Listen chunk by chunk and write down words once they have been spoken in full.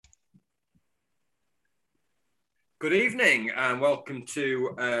Good evening and welcome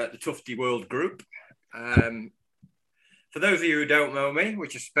to the Tufty World Group. For those of you who don't know me,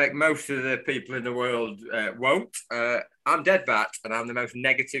 which I suspect most of the people in the world won't, I'm Deadbat and I'm the most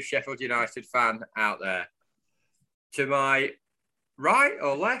negative Sheffield United fan out there. To my right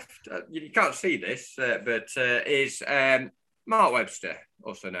or left, you can't see this, but is Mark Webster,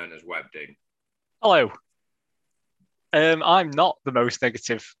 also known as Webding. Hello. I'm not the most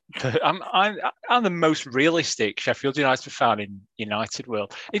negative. I'm the most realistic Sheffield United fan in United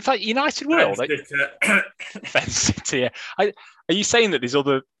World. In fact, United World. Fence City. Are you saying that there's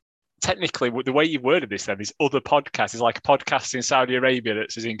other? Technically, the way you've worded this, then there's other podcasts. There's like a podcast in Saudi Arabia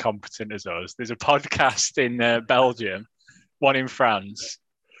that's as incompetent as us. There's a podcast in Belgium, one in France.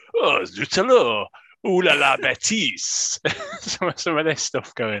 Oh, Zutalo, ooh la la Betis. some of this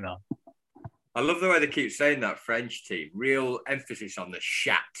stuff going on. I love the way they keep saying that French team. Real emphasis on the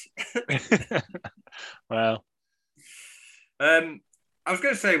shat. Well, I was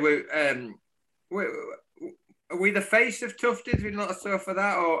going to say, are we the face of Tufty? Did we not so for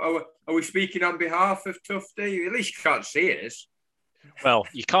that, or are we speaking on behalf of Tufty? At least you can't see us. Well,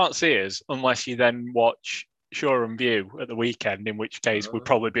 you can't see us unless you then watch Shore and View at the weekend. In which case, we'll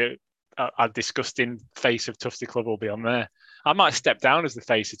probably be a disgusting face of Tufty Club will be on there. I might step down as the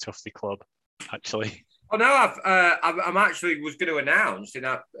face of Tufty Club. Actually, no, I'm actually was going to announce in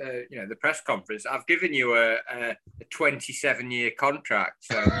that the press conference. I've given you a 27-year contract,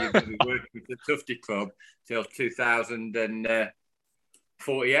 so you're going to be working with the Tufty Club till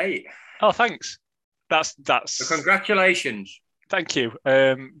 2048. Oh, thanks. That's. So congratulations. Thank you.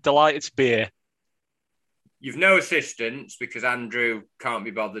 Delighted to be here. You've no assistance because Andrew can't be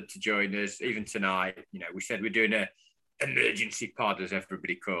bothered to join us even tonight. You know, we said we're doing a emergency pod, as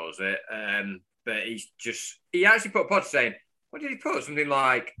everybody calls it, but he actually put a pod saying, what did he put? Something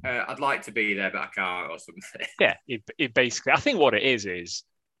like I'd like to be there but I can't, or something. Yeah, it basically, I think what it is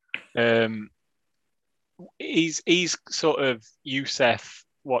he's sort of Youssef,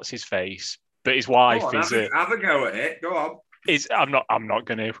 what's his face, but his wife is have a go at it. Go on. I'm not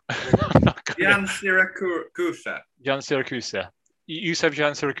gonna Jan Siracusa. Youssef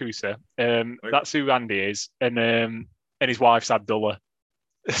Jan Siracusa. That's who Andy is, and his wife's Abdullah.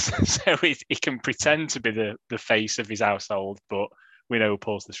 So he can pretend to be the face of his household, but we know who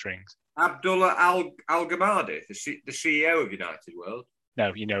pulls the strings. Abdullah Al Gamadi, the CEO of United World.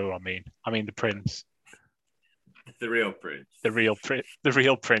 No, you know who I mean. I mean the prince. The real prince. The real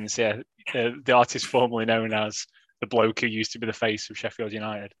prince, yeah. The artist formerly known as the bloke who used to be the face of Sheffield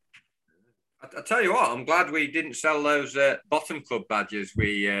United. I tell you what, I'm glad we didn't sell those bottom club badges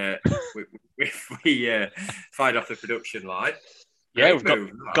we fired off the production line. Yeah, we've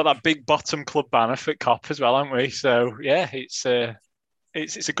got that big bottom club banner for Cop as well, haven't we? So yeah, it's a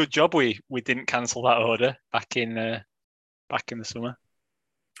good job we didn't cancel that order back in the summer.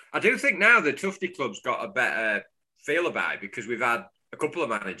 I do think now the Tufty Club's got a better feel about it because we've had a couple of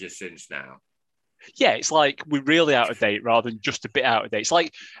managers since now. Yeah, it's like we're really out of date rather than just a bit out of date.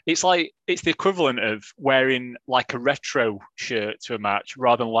 It's the equivalent of wearing like a retro shirt to a match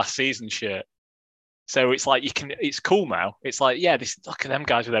rather than last season's shirt. So it's like it's cool now. It's like, yeah, look at them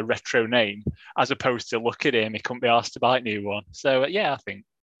guys with their retro name, as opposed to look at him, he couldn't be asked to buy a new one. So yeah, I think.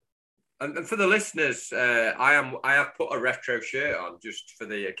 And for the listeners, I have put a retro shirt on just for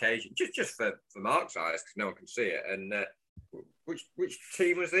the occasion, just for Mark's eyes because no one can see it. And which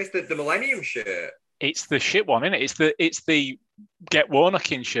team was this? The Millennium shirt. It's the shit one, isn't it? It's the Get Warnock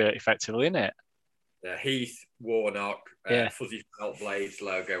in shirt, effectively, isn't it? Yeah, Heath, Warnock, Fuzzy Felt Blades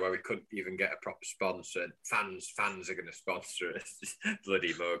logo, where we couldn't even get a proper sponsor. Fans are going to sponsor us,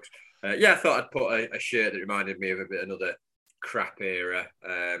 bloody mugs. I thought I'd put a shirt that reminded me of another crap era.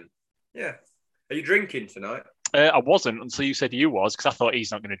 Yeah. Are you drinking tonight? I wasn't until you said you was, because I thought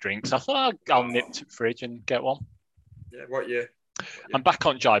he's not going to drink. So I thought I'll nip to the fridge and get one. Yeah, what year? I'm back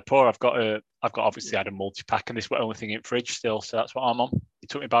on Jaipur. I've got obviously had a multi-pack, and this is the only thing in fridge still, so that's what I'm on. It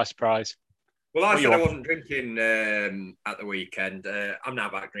took me by surprise. Well, I said I wasn't drinking at the weekend. I'm now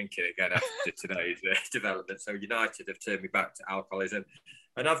back drinking again after today's development. So United have turned me back to alcoholism.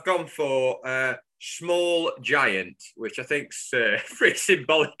 And I've gone for Small Giant, which I think's pretty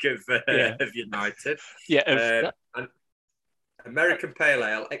symbolic of United. Yeah. And American Pale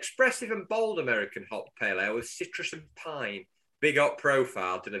Ale, expressive and bold American hop pale ale with citrus and pine. Big hop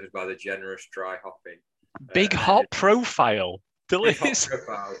profile delivered by the generous dry hopping. Big hop profile? Delicious. Big hop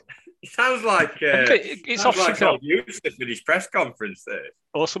profile. It sounds like it's off like old Youssef with his press conference there.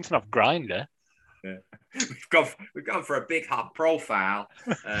 Or something off Grindr. Yeah. We've gone for a big hop profile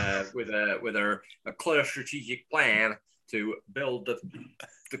with a clear strategic plan to build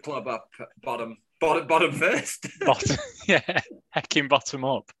the club up bottom first. Bottom, yeah, hecking bottom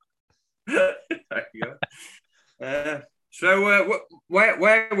up. There you go. So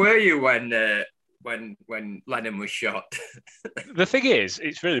where were you when Lennon was shot? The thing is,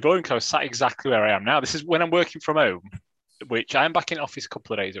 it's really boring because I was sat exactly where I am now. This is when I'm working from home, which I am back in office a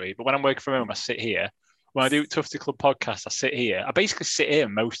couple of days a week. But when I'm working from home, I sit here. When I do Tufty Club podcast, I sit here. I basically sit here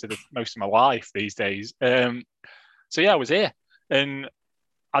most of my life these days. So yeah, I was here, and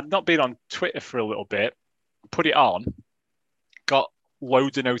I'd not been on Twitter for a little bit. Put it on, got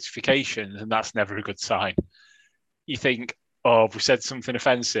loads of notifications, and that's never a good sign. You think, oh, we said something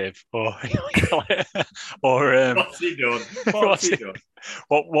offensive, or what's he done? What's he done?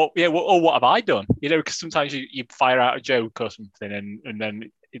 What have I done? You know, because sometimes you fire out a joke or something, and then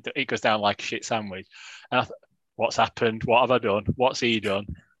it goes down like a shit sandwich. And I thought, what's happened? What have I done? What's he done?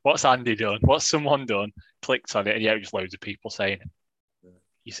 What's Andy done? What's someone done? Clicked on it, and yeah, just loads of people saying,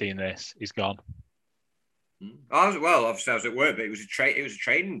 "You seen this? He's gone." Obviously I was at work, but it was a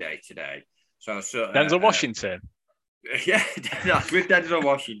training day today, so I was sort of, Denzel Washington. Yeah, with Denzel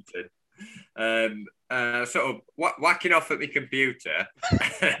Washington. Sort of whacking off at my computer,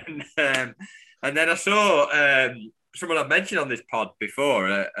 and then I saw someone I've mentioned on this pod before,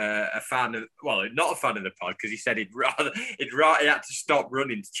 a fan of, well, not a fan of the pod, because he said he had to stop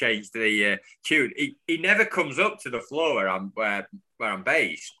running to change the tune. He never comes up to the floor where I'm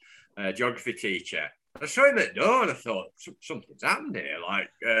based, geography teacher. I saw him at the door and I thought, something's happened here. Like,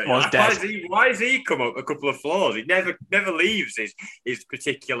 why has he come up a couple of floors? He never leaves his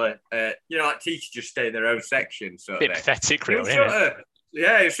particular, like teachers just stay in their own section. Sort of pathetic, really.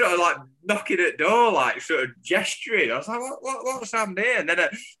 Yeah, he's sort of like knocking at the door, like sort of gesturing. I was like, what's happened here? And then a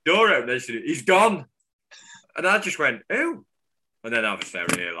door opened and said, he's gone. And I just went, who? And then obviously I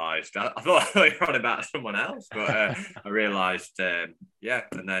realised, I thought you were on about someone else, but I realised, and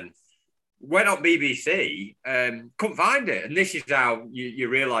then went on BBC, couldn't find it. And this is how you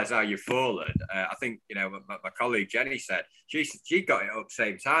realise how you've fallen. I think, my colleague Jenny said, she got it up at the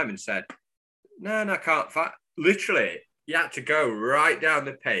same time and said, no, I can't find. Literally, you had to go right down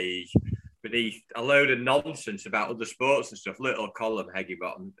the page beneath a load of nonsense about other sports and stuff, little column,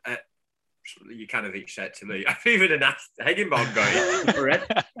 Higginbottom. You kind of expect to leave. I've even asked Higginbottom going,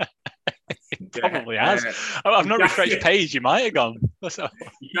 probably has. I've not refreshed page. You might have gone. You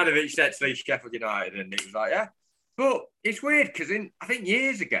kind of expect to leave Sheffield United, and it was like, yeah. But it's weird because I think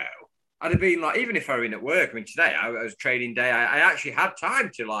years ago, I'd have been like, even if I were in at work, I mean, today I was training day. I actually had time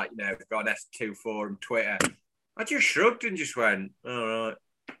to go on S2 forum, Twitter. I just shrugged and just went, all right.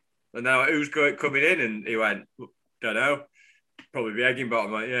 And now who's coming in? And he went, don't know. Probably be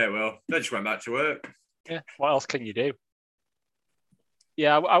Higginbottom. Like, yeah, well, they just went back to work. Yeah, what else can you do?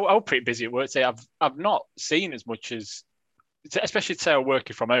 Yeah, I was pretty busy at work today. I've not seen as much as, especially today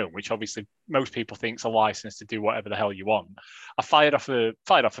working from home, which obviously most people think is a license to do whatever the hell you want. I fired off a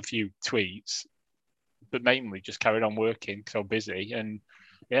few tweets, but mainly just carried on working, so busy, and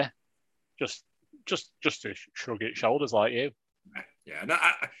yeah, just to shrug its shoulders like you. Yeah, no,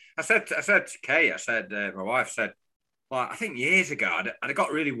 I said to Kay, my wife said, well, I think years ago I'd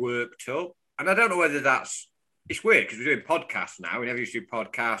got really worked up, and I don't know whether it's weird because we're doing podcasts now. We never used to do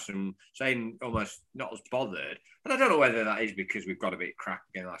podcasts and saying almost not as bothered. And I don't know whether that is because we've got a bit crap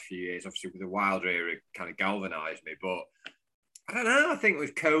in the last few years. Obviously, with the Wilder era, it kind of galvanised me. But I don't know. I think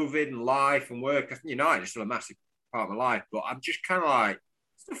with COVID and life and work, I think United is still a massive part of my life. But I'm just kind of like,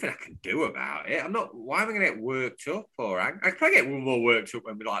 there's nothing I can do about it. I'm not. Why am I going to get worked up? Or I could probably get one more worked up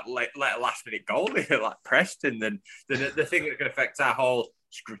when we let a last minute goal in like Preston. Than the thing that can affect our whole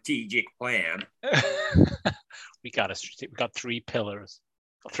strategic plan. We got 3 pillars,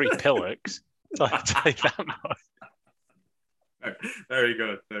 3 pillars. So I tell you that much. Very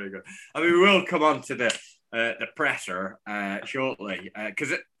good. I mean, we will come on to the presser shortly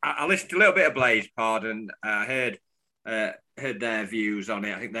because I listened to a little bit of Blaze Pod and I heard their views on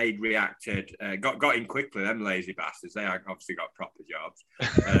it. I think they'd reacted, got in quickly. Them lazy bastards. They obviously got proper jobs.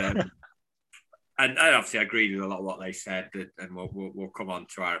 And obviously, I agreed with a lot of what they said, and we'll come on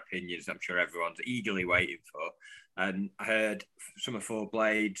to our opinions. I'm sure everyone's eagerly waiting for. And I heard some of Four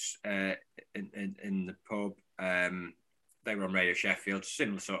Blades in the pub. They were on Radio Sheffield,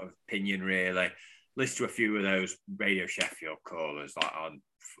 similar sort of opinion, really. Listen to a few of those Radio Sheffield callers, like on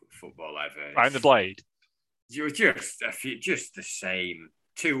Football Ever. Right, the Blade. Just the same.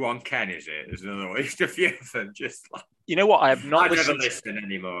 2-1 Ken, is it? There's another one. Just a few of them, just like. You know what? I have not never listen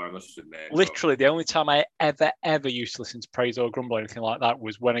anymore, I must admit. Literally, the only time I ever used to listen to praise or grumble or anything like that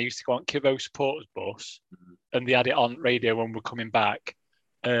was when I used to go on Kivo supporters bus, and they had it on radio when we're coming back,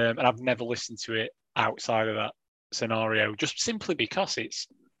 and I've never listened to it outside of that. scenario, just simply because it's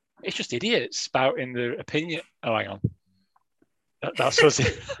just idiots spouting their opinion. Oh, hang on. That's us.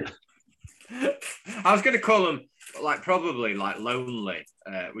 I was going to call them probably lonely,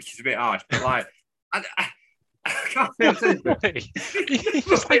 which is a bit harsh, but I can't feel You're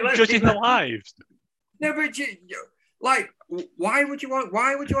just judging the lives. No, but why would you want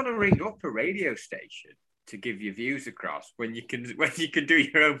to ring up a radio station to give your views across when you can do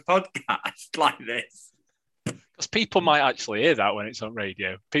your own podcast like this? Because people might actually hear that when it's on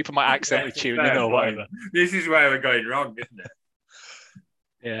radio. People might accidentally tune in or whatever. This is where we're going wrong, isn't it?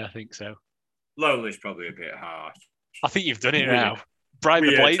 Yeah, I think so. Lonely's probably a bit harsh. I think you've done it now. Brian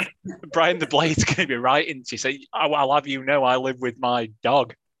the Blade's going to be writing to say, I'll have you know I live with my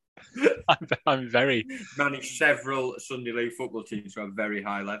dog. I'm very... managed several Sunday League football teams to a very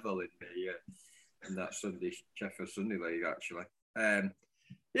high level in that Sheffield Sunday League, actually.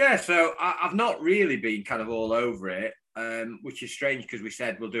 So I've not really been kind of all over it, which is strange because we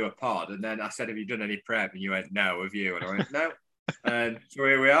said we'll do a pod, and then I said, have you done any prep? And you went, no, have you? And I went, no. So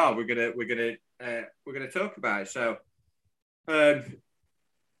here we are. We're gonna talk about it. So, I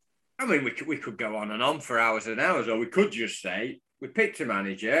mean, we could go on and on for hours and hours, or we could just say we picked a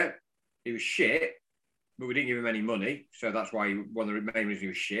manager. He was shit, but we didn't give him any money, so that's why one of the main reasons he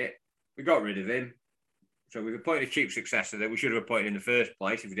was shit. We got rid of him, so we've appointed a cheap successor that we should have appointed in the first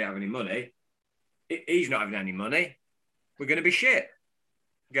place if we didn't have any money. He's not having any money. We're going to be shit.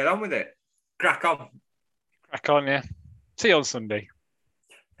 Get on with it. Crack on. Crack on, yeah. See you on Sunday.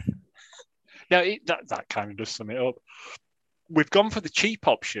 Now, that kind of does sum it up. We've gone for the cheap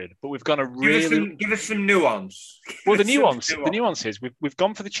option, but we've gone a really... Give us some nuance. Well, the nuance is we've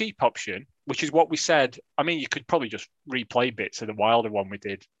gone for the cheap option, which is what we said. I mean, you could probably just replay bits of the Wilder one we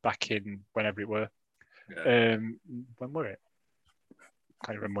did back in whenever it were. Yeah. When were it? I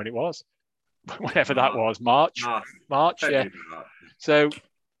can't remember when it was. Whenever that was. March, yeah. So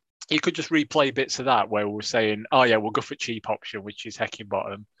you could just replay bits of that where we were saying, oh, yeah, we'll go for cheap option, which is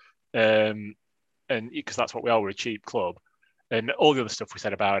Heckingbottom. And because that's what we are, we're a cheap club. And all the other stuff we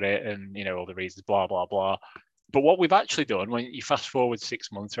said about it and, all the reasons, blah, blah, blah. But what we've actually done, when you fast forward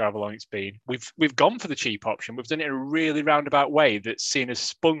 6 months or however long it's been, we've gone for the cheap option. We've done it in a really roundabout way that's seen us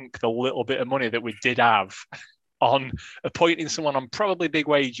spunk the little bit of money that we did have on appointing someone on probably big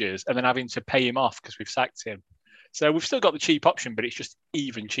wages and then having to pay him off because we've sacked him. So we've still got the cheap option, but it's just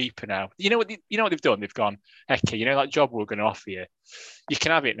even cheaper now. You know what they've done? They've gone, heck, that job we're going to offer you. You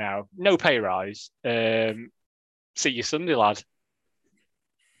can have it now. No pay rise. See you Sunday, lad.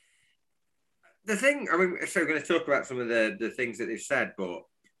 The thing, I mean, so we're going to talk about some of the things that they've said, but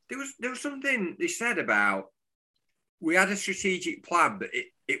there was something they said about we had a strategic plan, but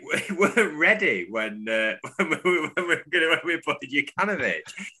it weren't ready when we appointed Jokanovic.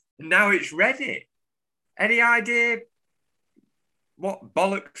 Now it's ready. Any idea what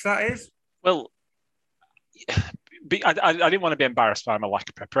bollocks that is? Well, I didn't want to be embarrassed by my lack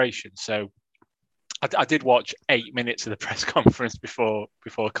of preparation, so I did watch 8 minutes of the press conference before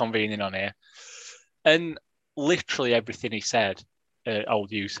convening on here, and literally everything he said,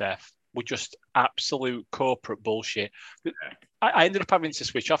 old Youssef, were just absolute corporate bullshit. I ended up having to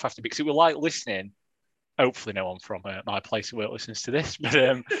switch off after because it was like listening. Hopefully, no one from my place of work listens to this, but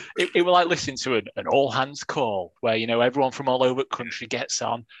it was like listening to an all hands call where everyone from all over the country gets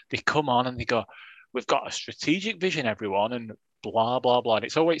on. They come on and they go, "We've got a strategic vision, everyone," and blah blah blah. And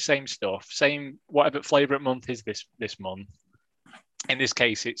it's always same stuff, same whatever flavour of month is this month. In this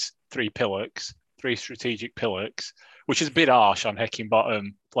case, it's 3 strategic pillars, which is a bit harsh on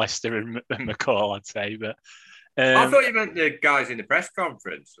Heckingbottom, Leicester, and McCall, I'd say. But I thought you meant the guys in the press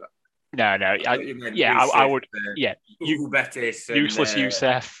conference. No. I would. Yeah, Ubetis, useless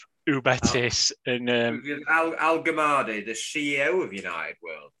Youssef, Ubetis, and Al Gamadi, the CEO of United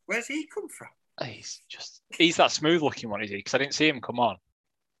World. Where's he come from? He's that smooth-looking one, is he? Because I didn't see him come on.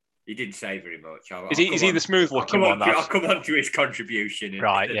 He didn't say very much. Is he the smooth-looking one? I'll come on to his contribution.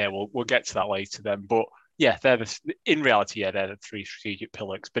 Right. Yeah. We'll get to that later then. But yeah, in reality, they're the 3 strategic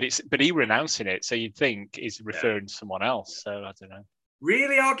pillars. But he were announcing it, so you'd think he's referring to someone else. So I don't know.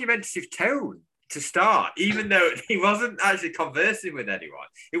 Really argumentative tone to start, even though he wasn't actually conversing with anyone.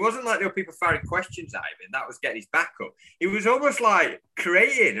 It wasn't like there were people firing questions at him and that was getting his back up. It was almost like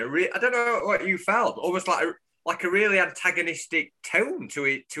creating I don't know what you felt, but almost like a really antagonistic tone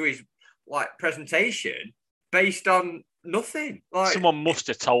to his like presentation based on nothing. Like someone must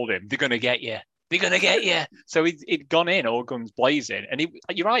have told him they're going to get you. They're going to get you. So he'd gone in all guns blazing, and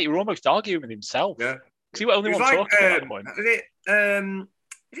you're right. He was almost arguing with himself. Yeah. Because he was only one talking at that point.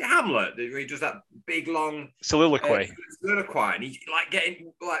 is it Hamlet? He does that big long soliloquy, and he's like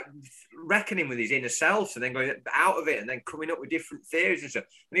getting like reckoning with his inner self, and then going out of it, and then coming up with different theories and stuff.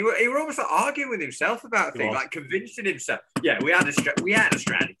 And he were almost like arguing with himself about things, like convincing himself. Yeah, we had a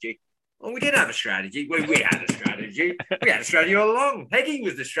strategy. Well, we did have a strategy. We had a strategy. We had a strategy all along. Heggie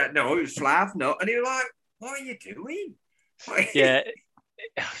was the strategy. No, it was Slav. No, and he was like, "What are you doing?" Yeah,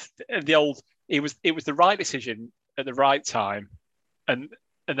 it was the right decision at the right time, and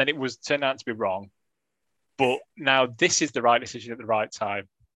then it was turned out to be wrong. But now this is the right decision at the right time,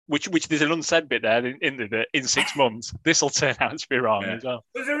 which there's an unsaid bit there in 6 months. This will turn out to be wrong as well.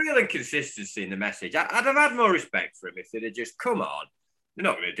 There's a real inconsistency in the message. I'd have had more respect for him if they'd have just come on. They're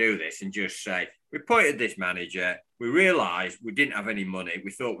not going to do this and just say, we appointed this manager. We realised we didn't have any money.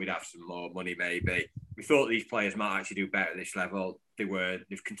 We thought we'd have some more money maybe. We thought these players might actually do better at this level. They weren't.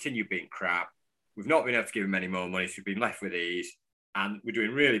 They've continued being crap. We've not been able to give them any more money, so we've been left with these. And we're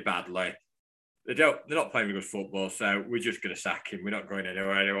doing really badly. They're not playing good football, so we're just going to sack him. We're not going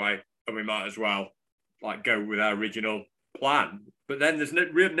anywhere anyway, and we might as well like go with our original plan. But then there's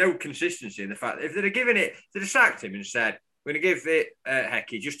no consistency in the fact that if they'd have sacked him and said, we're going to give it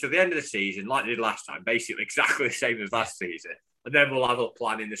Heckie just to the end of the season, like they did last time, basically exactly the same as last season, and then we'll have a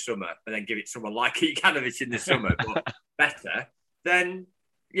plan in the summer, and then give it someone like Ikanovich in the summer, but better. Then,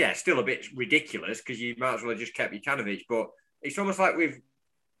 yeah, still a bit ridiculous because you might as well have just kept Ikanovich, but it's almost like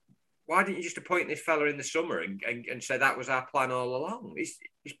why didn't you just appoint this fella in the summer and say that was our plan all along?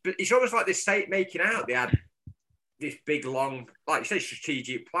 It's almost like this state making out they had this big, long, like you say,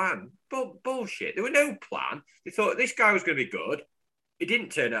 strategic plan. But bullshit. There was no plan. They thought this guy was going to be good. It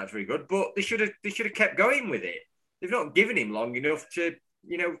didn't turn out very good, but they should have kept going with it. They've not given him long enough to,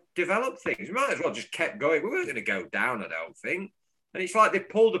 develop things. We might as well just kept going. We weren't going to go down, I don't think. And it's like they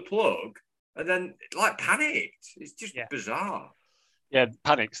pulled the plug and then like panicked. It's just bizarre. Yeah,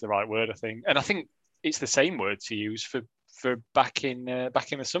 panic's the right word, I think. And I think it's the same word to use for back in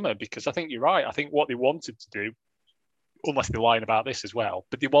the summer, because I think you're right. I think what they wanted to do, unless they're lying about this as well,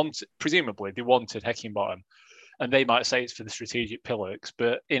 but presumably they wanted Heckingbottom, and they might say it's for the strategic pillars,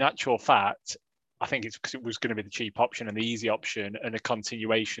 but in actual fact, I think it's because it was going to be the cheap option and the easy option and a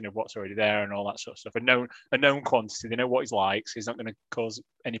continuation of what's already there and all that sort of stuff. A known quantity. They know what he's like, so he's not going to cause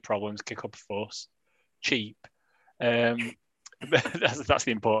any problems, kick up a fuss. Cheap. That's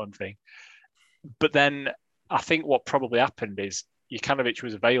the important thing. But then I think what probably happened is Jokanovic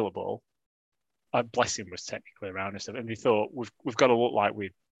was available. Blessing was technically around and stuff, and they thought we've got to look like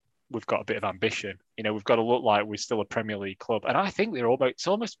we've got a bit of ambition. We've got to look like we're still a Premier League club. And I think it's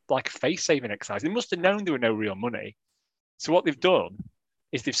almost like a face-saving exercise. They must have known there were no real money. So what they've done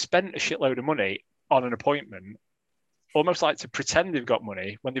is they've spent a shitload of money on an appointment, almost like to pretend they've got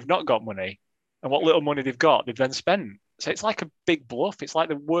money when they've not got money. And what little money they've got, they've then spent. So it's like a big bluff. It's like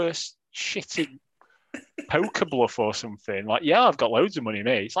the worst shitty poker bluff or something. Like, yeah, I've got loads of money,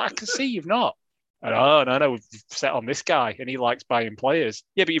 mate. It's like, I can see you've not. And, oh, no, we've set on this guy and he likes buying players.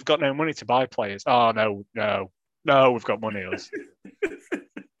 Yeah, but you've got no money to buy players. Oh, no, we've got money, us.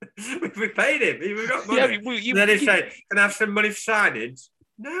 We paid him. We've got money. Yeah, then he said, can I have some money for signings?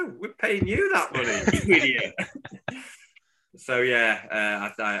 No, we're paying you that money, you idiot. So yeah,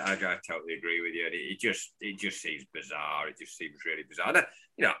 I totally agree with you. It just seems bizarre. It just seems really bizarre.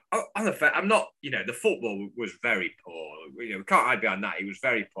 I'm not. The football was very poor. We can't hide behind that. It was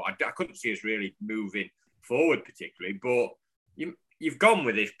very poor. I couldn't see us really moving forward particularly. But you've gone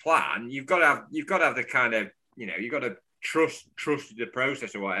with this plan. You've got to have the kind of you've got to trust the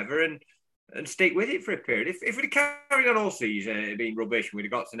process or whatever and stick with it for a period. If we'd carried on all season, it'd been rubbish. And we'd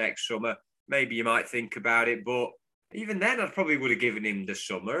have got to next summer. Maybe you might think about it, but even then, I probably would have given him the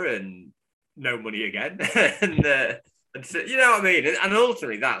summer and no money again. and so, you know what I mean? And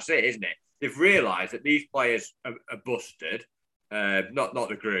ultimately, that's it, isn't it? They've realised that these players are busted, not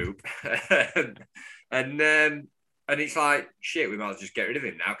the group. and it's like, shit, we might as well just get rid of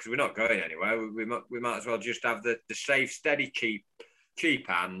him now because we're not going anywhere. We might as well just have the safe, steady, cheap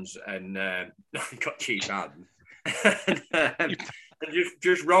hands and not got cheap hands. and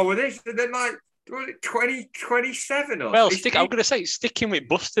just roll with this. And then, like, 2027 or well, I'm going to say, sticking with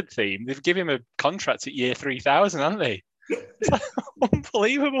busted theme, they've given him a contract at year 3000, haven't they? It's like an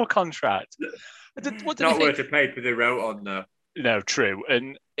unbelievable contract. Not worth the paper they wrote on, though. No, true.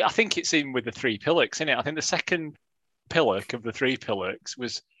 And I think it's in with the three pillars, isn't it? I think the second pillar of the three pillars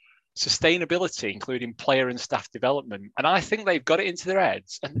was sustainability, including player and staff development. And I think they've got it into their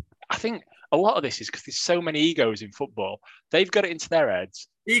heads. And I think a lot of this is because there's so many egos in football. They've got it into their heads.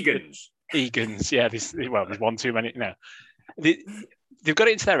 Egans, yeah. There's one too many now. They've got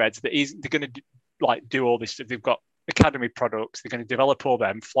it into their heads that they're going to do all this stuff. They've got academy products. They're going to develop all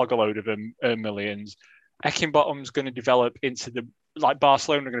them, flog a load of them, earn millions. Heckingbottom's going to develop into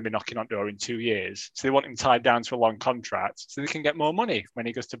Barcelona are going to be knocking on door in 2 years. So they want him tied down to a long contract so they can get more money when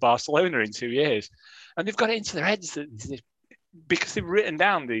he goes to Barcelona in 2 years. And they've got it into their heads that because they've written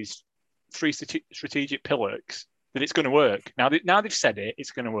down these 3 strategic pillars that it's going to work. Now they've said it,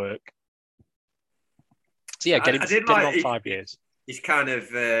 it's going to work. So yeah, get him on 5 years. He's kind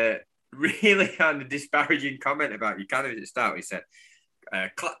of really kind of disparaging comment about you. Kind of at the start, he said,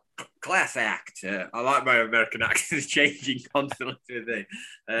 class act. I like my American accent changing constantly.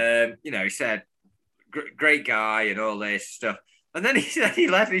 He said, great guy and all this stuff. And then he said he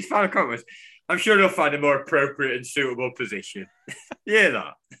left. His final comment was, I'm sure he'll find a more appropriate and suitable position. You hear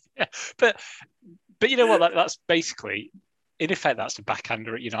that? Yeah, but you know what? That's basically, in effect, that's a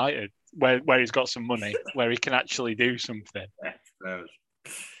backhander at United, where he's got some money, where he can actually do something.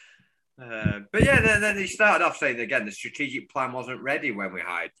 But yeah, then he started off saying again the strategic plan wasn't ready when we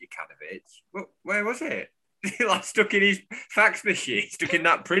hired Jokanovic. Well, where was it? Like stuck in his fax machine, stuck in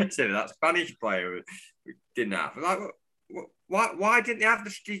that printer. That Spanish player who didn't have. Like, why didn't they have the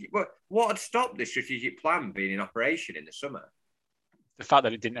strategic? What had stopped the strategic plan being in operation in the summer? The fact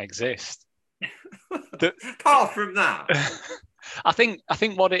that it didn't exist. Apart from that, I think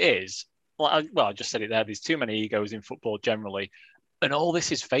what it is. I just said it there. There's too many egos in football generally. And all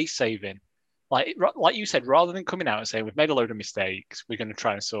this is face saving. Like you said, rather than coming out and saying, we've made a load of mistakes, we're going to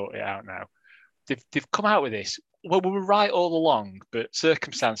try and sort it out now. They've come out with this. Well, we were right all along, but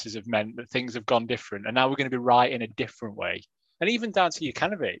circumstances have meant that things have gone different. And now we're going to be right in a different way. And even down to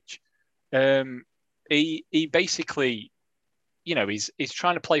Jokanovic, he basically, he's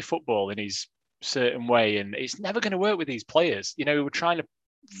trying to play football in his certain way. And it's never going to work with these players. We're trying to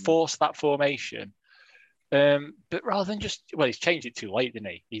force that formation. But rather than he's changed it too late,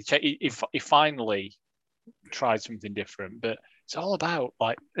 didn't he? He finally tried something different, but it's all about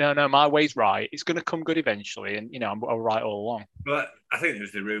no, my way's right. It's going to come good eventually, and I'm right all along. But I think there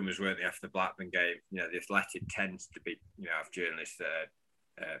was the rumours, weren't they, after the Blackburn game? The Athletic tends to be, have journalists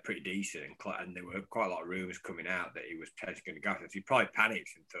pretty decent, and there were quite a lot of rumours coming out that he was potentially going to go. So he probably panicked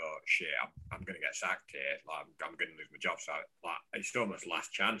and thought, "Shit, I'm going to get sacked here. I'm going to lose my job. So it's almost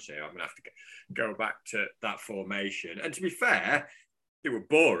last chance here. I'm going to have to go back to that formation." And to be fair, they were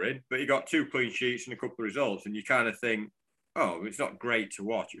boring, but he got 2 clean sheets and a couple of results, and you kind of think, "Oh, it's not great to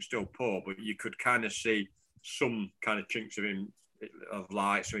watch. It was still poor, but you could kind of see some kind of chinks of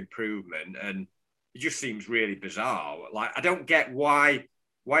light, some improvement." And it just seems really bizarre. I don't get why.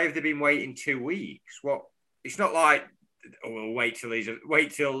 Why have they been waiting 2 weeks? It's not like, we'll wait till we get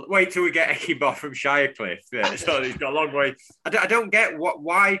Heckingbottom from Shirecliffe. Yeah, so he's got a long way. I don't get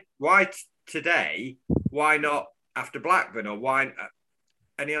why today? Why not after Blackburn? Or why?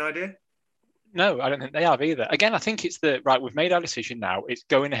 Any idea? No, I don't think they have either. Again, I think it's we've made our decision now. It's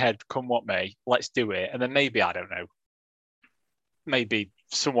going ahead, come what may. Let's do it. And then maybe, I don't know, maybe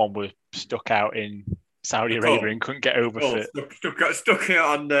someone was stuck out in Saudi Arabia and couldn't get over it. Stuck it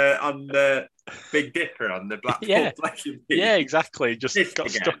on the Big Dipper on the Blackpool Fletching. Yeah, exactly. Just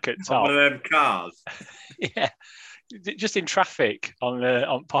got stuck at top. On one of them cars. Yeah, just in traffic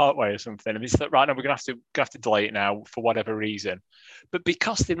on Parkway or something. And it's like, right now we're gonna have to delay it now for whatever reason. But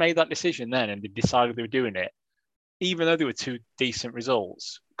because they made that decision then and they decided they were doing it, even though there were 2 decent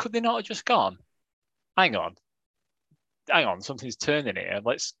results, could they not have just gone, hang on, something's turning here.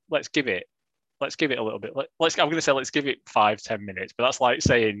 Let's give it a little bit. I'm going to say let's give it 5-10 minutes, but that's like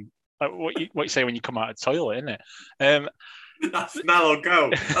saying what you say when you come out of the toilet, isn't it? That smell will go.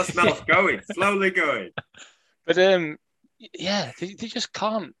 That smell's going, slowly going. But they just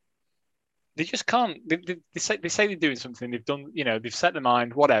can't. They just can't. They say they're doing something. They've done. They've set their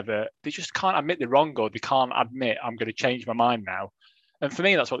mind. Whatever. They just can't admit they're wrong, or they can't admit I'm going to change my mind now. And for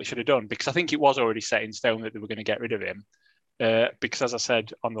me, that's what they should have done, because I think it was already set in stone that they were going to get rid of him. Because as I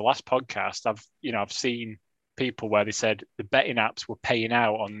said on the last podcast, I've seen people where they said the betting apps were paying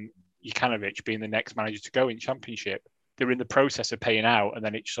out on Jokanovic being the next manager to go in Championship. They were in the process of paying out, and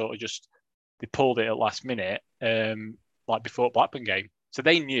then it sort of just they pulled it at last minute, before Blackburn game. So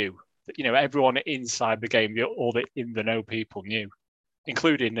they knew that everyone inside the game, all the in the know people knew,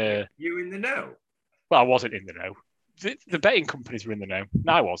 including you in the know. Well, I wasn't in the know. The betting companies were in the know.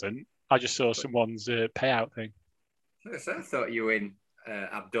 No, I wasn't. I just saw someone's payout thing. So I thought you were in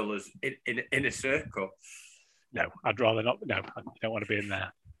Abdullah's inner circle. No, I'd rather not. No, I don't want to be in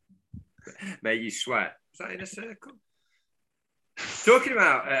there. Made you sweat. Was that inner circle? Talking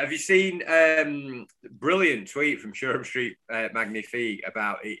about, have you seen brilliant tweet from Shoreham Street Magnifique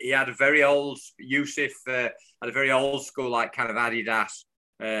about he had a very old Yusuf had a very old school kind of Adidas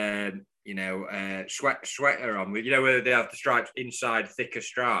sweater on with, where they have the stripes inside, thicker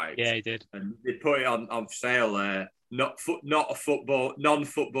stripes. Yeah, he did. And they put it on for sale there. Not a football,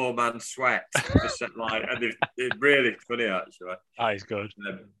 non-football man sweat. And it's really funny actually. That is good.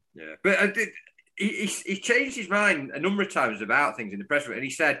 Yeah, but he changed his mind a number of times about things in the press, and he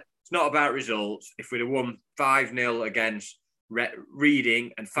said it's not about results. If we'd have won 5-0 against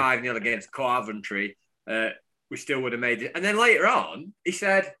Reading and 5-0 against Coventry, we still would have made it. And then later on, he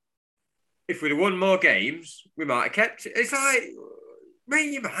said, if we'd have won more games, we might have kept it. It's like,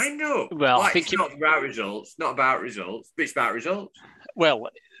 make your mind up. Well, I think it's not about results, but it's about results. Well,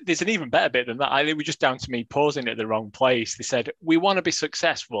 there's an even better bit than that. I think we're just down to me pausing at the wrong place. They said, we want to be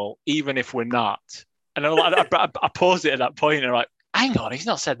successful, even if we're not. And I paused it at that point, and I'm like, hang on, he's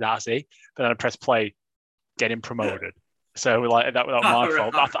not said that, has he? But then I pressed play, get him promoted. So that was my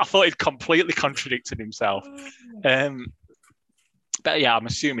fault. I thought he'd completely contradicted himself. But yeah, I'm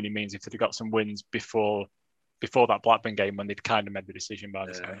assuming he means if they'd got some wins before that Blackburn game, when they'd kind of made the decision by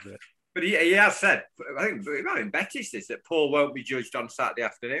the sound of it. But he has said, I think it might have been Betty's this, that Paul won't be judged on Saturday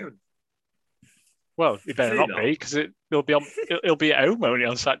afternoon. Well, he better not be, because he'll be at home, won't he,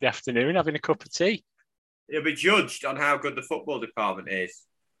 on Saturday afternoon having a cup of tea. He'll be judged on how good the football department is.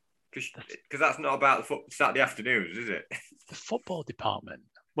 Because that's not about the Saturday afternoons, is it? The football department?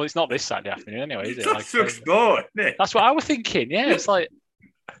 Well, it's not this Saturday afternoon anyway, is it? That's sport, isn't it? That's what I was thinking, yeah. It's like,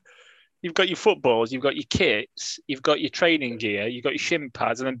 you've got your footballs, you've got your kits, you've got your training gear, you've got your shin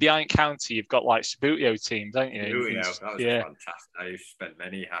pads, and then behind counter, you've got like Subbuteo teams, don't you? That was fantastic. I used to spend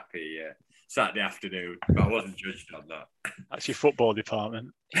many happy Saturday afternoon, but I wasn't judged on that. That's your football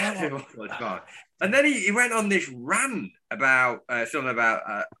department. And then he went on this rant about something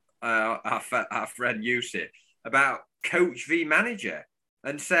about our friend Yusuf, about coach v manager,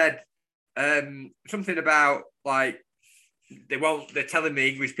 and said something about like, they're telling me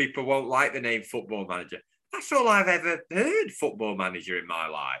English people won't like the name football manager. That's all I've ever heard, football manager, in my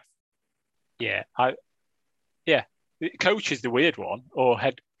life. Yeah. Coach is the weird one, or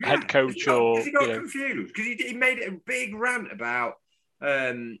head coach, he got confused because he made it a big rant about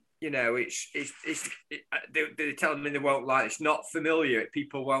they're telling me they won't like, it's not familiar,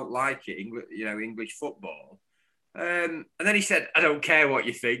 people won't like it, English football. And then he said, I don't care what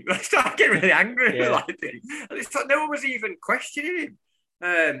you think. I started getting really angry. Yeah. And it's like no one was even questioning him.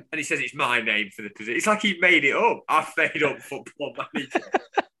 And he says it's my name for the position. It's like he made it up. I've made up football manager.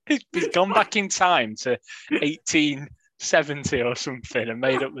 He's gone back in time to 1870 or something and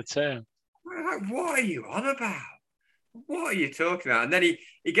made up the term. Like, what are you on about? What are you talking about? And then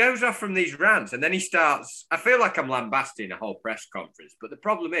he goes off from these rants, and then he starts, I feel like I'm lambasting a whole press conference, but the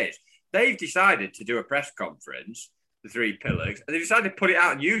problem is they've decided to do a press conference, the Three Pillars, and they decided to put it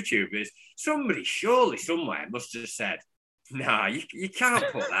out on YouTube. Somebody surely somewhere must have said, nah, you can't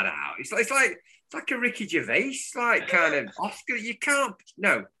put that out. It's like a Ricky Gervais, like kind of Oscar. You can't,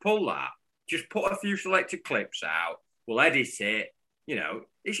 pull that. Just put a few selected clips out. We'll edit it.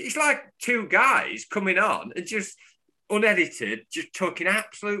 It's like two guys coming on and just unedited, just talking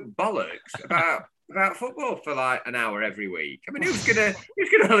absolute bollocks about football for like an hour every week. I mean, who's gonna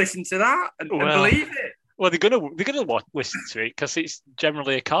listen to that and believe it? Well, they're gonna listen to it because it's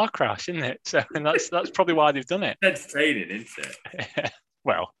generally a car crash, isn't it? So, and that's probably why they've done it. It's entertaining, isn't it?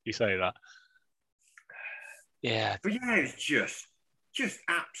 Well, you say that. Yeah, but yeah, it's just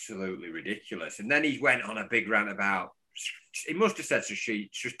absolutely ridiculous. And then he went on a big rant about. He must have said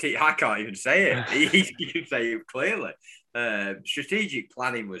strategic. I can't even say it. He can say it clearly. Strategic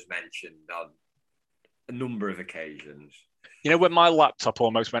planning was mentioned on a number of occasions. When my laptop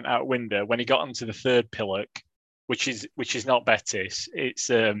almost went out window when he got onto the third pillar, which is not Betis, it's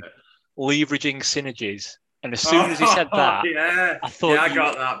leveraging synergies. And as soon as he said that, I thought, I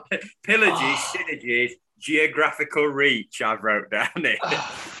got that. Pillages, synergies, geographical reach. I wrote down it.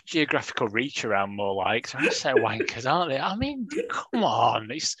 Geographical reach around more like. So I'm so wankers, aren't they? I mean, come on,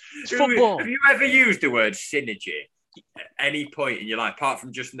 it's football. Have you ever used the word synergy at any point in your life, apart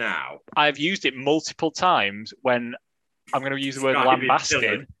from just now? I've used it multiple times when I'm going to use the word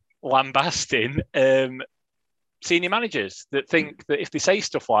lambasting senior managers that think that if they say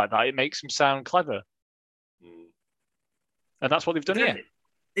stuff like that, it makes them sound clever. And that's what they've done here.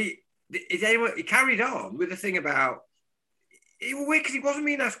 He carried on with the thing about it was weird because he wasn't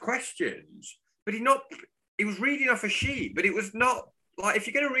being asked questions, but he was reading off a sheet, but it was not like, if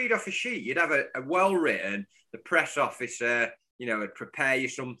you're going to read off a sheet, you'd have a well-written, the press officer, would prepare you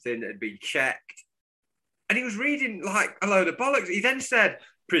something that had been checked. And he was reading like a load of bollocks. He then said,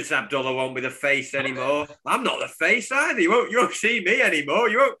 Prince Abdullah won't be the face anymore. I'm not the face either. You won't see me anymore.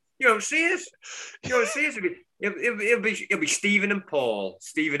 You won't see us. You won't see us. He'll be Stephen and Paul.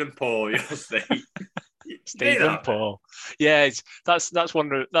 Stephen and Paul, you'll see. Stephen and Paul. Yeah, that's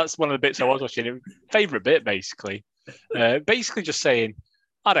one of the bits I was watching. Favorite bit, basically. Basically just saying,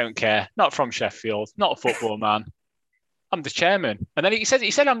 I don't care. Not from Sheffield. Not a football man. I'm the chairman. And then he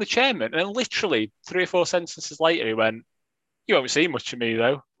said I'm the chairman. And then literally 3 or 4 sentences later, he went, you won't see much of me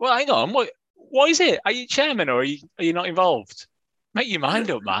though. Well, hang on. What is it? Are you chairman or are you not involved? Make your mind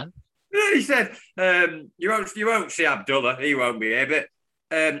up, man. He said, you won't see Abdullah. He won't be here,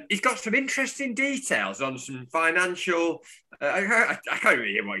 but he's got some interesting details on some financial. I can't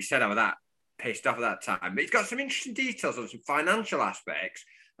remember what he said. I was that pissed off at that time, but he's got some interesting details on some financial aspects.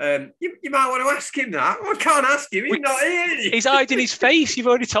 You might want to ask him that. Well, I can't ask him. He's not here. He's hiding his face. You've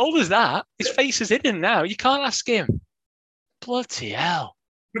already told us that. His face is hidden now. You can't ask him. Bloody hell.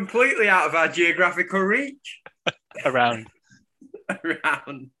 Completely out of our geographical reach. Around.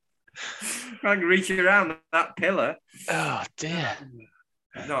 Reaching around that pillar. Oh, dear.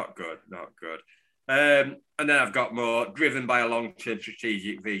 Not good. And then I've got more driven by a long-term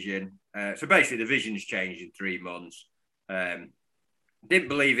strategic vision. So basically, the vision's changed in 3 months. They didn't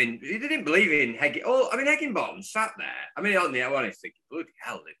believe in Hegginbottom. Oh, I mean, Higginbottom sat there. I mean, on the one, I was thinking, bloody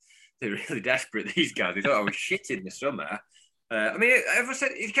hell, they're really desperate, these guys. They thought I was shit in the summer. I mean, as I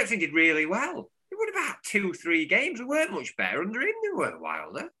said, he kept saying did really well. It would about 2-3 games. We weren't much better under him. They weren't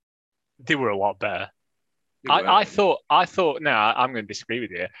Wilder. They were a lot better. I thought. No, I'm going to disagree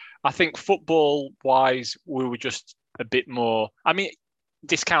with you. I think football-wise, we were just a bit more. I mean,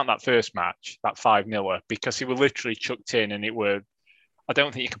 discount that first match, that 5-0, because he was literally chucked in, and it were. I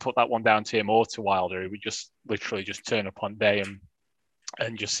don't think you can put that one down to him or to Wilder. He would just literally just turn up on day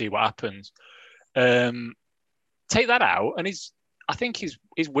and just see what happens. Take that out, and I think his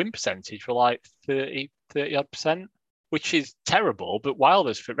win percentage for like 30 odd %, which is terrible. But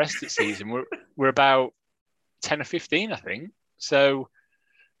Wilder's for the rest of the season we're about 10 or 15, I think. So,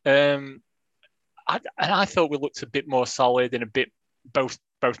 I thought we looked a bit more solid and a bit both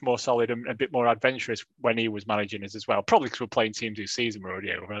more solid and a bit more adventurous when he was managing us as well. Probably because we're playing teams whose season were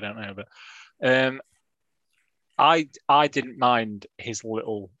already over. I don't know, but I didn't mind his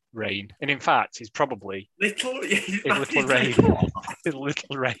little reign, and in fact, he's probably little reign. His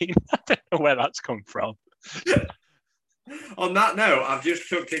little reign. I don't know where that's come from. On that note, I've just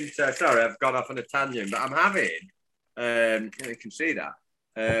tucked into. Sorry, I've gone off on a tangent, but I'm having. You can see that.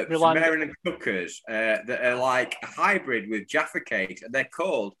 Some Maryland cookers that are like a hybrid with Jaffa cakes, and they're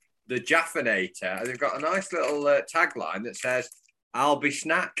called the Jaffanator. And they've got a nice little tagline that says, "I'll be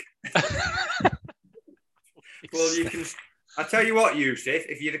snack." Well, you can. I tell you what, Yusuf,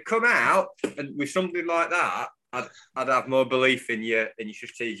 if you'd have come out and with something like that, I'd have more belief in your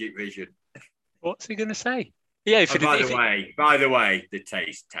strategic vision. What's he going to say? Yeah. By the way, they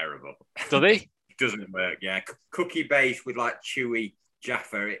taste terrible. Do they? Doesn't work. Yeah, cookie base with like chewy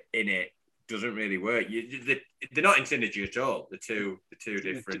Jaffa in it doesn't really work. They're not in synergy at all. The two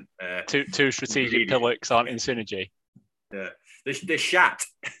different two strategic pillars aren't in synergy. Yeah, they're shat.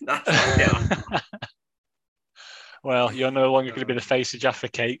 That's what they are. Well, you're no longer going to be the face of Jaffa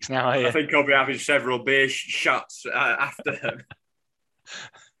Cakes now, are you? I think I'll be having several beer shots after them.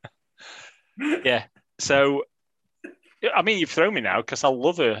 Yeah. So, I mean, you've thrown me now because I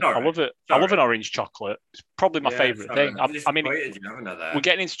love an orange chocolate. It's probably my favourite thing. I mean, we're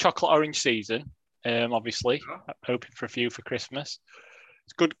getting into chocolate orange season, obviously. Oh. I'm hoping for a few for Christmas.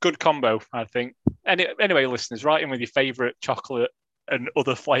 It's good combo, I think. Anyway, listeners, write in with your favourite chocolate and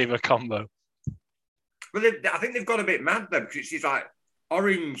other flavour combo. Well, I think they've got a bit mad though, because it's like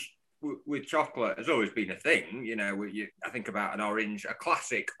orange with chocolate has always been a thing. You know, I think about a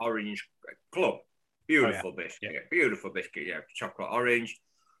classic orange club. Beautiful biscuit, yeah, chocolate orange.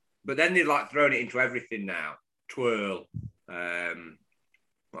 But then they've like thrown it into everything now. Twirl.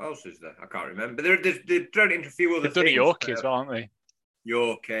 What else is there? I can't remember. They've thrown it into a few other things. They've done Yorkie as well, haven't they?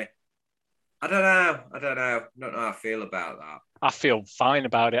 Yorkie. I don't know. I don't know how I feel about that. I feel fine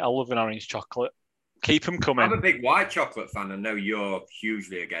about it. I love an orange chocolate. Keep them coming. I'm a big white chocolate fan. I know you're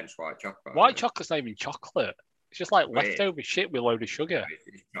hugely against white chocolate. White chocolate's not even chocolate. It's just like leftover shit with a load of sugar.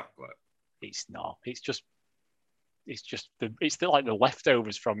 It's chocolate. It's not. It's like the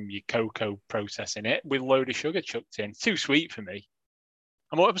leftovers from your cocoa processing it with a load of sugar chucked in. It's too sweet for me.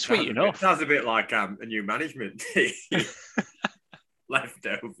 I'm sweet enough. Sounds a bit like a new management team.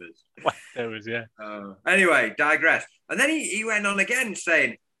 Leftovers, yeah. Anyway, digress. And then he went on again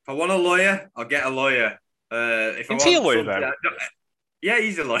saying, if I want a lawyer, I'll get a lawyer. Is he a lawyer, though? Yeah,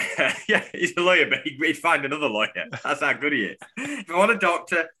 he's a lawyer. Yeah, he's a lawyer, but he'd find another lawyer. That's how good he is. If I want a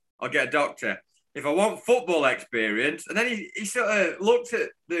doctor, I'll get a doctor. If I want football experience, and then he sort of looked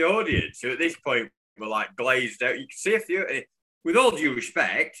at the audience, who at this point were like glazed out. You can see a few. With all due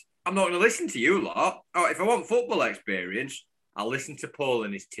respect, I'm not going to listen to you lot. Oh, if I want football experience, I'll listen to Paul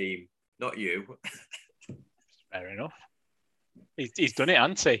and his team, not you. Fair enough. He's done it,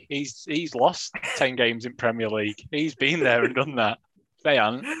 hasn't he? He's lost 10 games in Premier League. He's been there and done that. They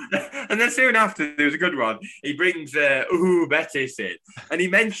aren't. And then soon after, there was a good one. He brings Betis in, and he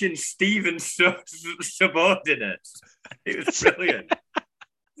mentions Stephen's subordinates. It was brilliant.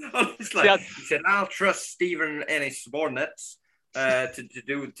 Honestly, he said, "I'll trust Stephen and his subordinates to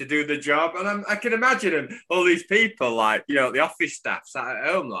do the job." And I can imagine him, all these people, like, you know, the office staff sat at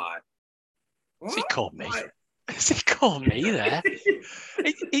home, like, what? Has he called me? Has he called me there?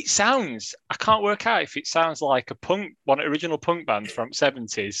 it sounds, I can't work out if it sounds like one of the original punk bands from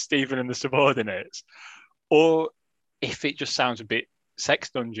 70s, Stephen and the Subordinates, or if it just sounds a bit Sex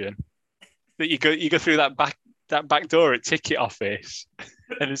Dungeon. That you go through that back door at ticket office,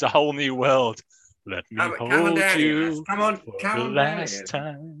 and there's a whole new world. Let me hold you for the last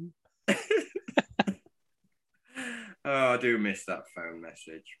time. Oh, I do miss that phone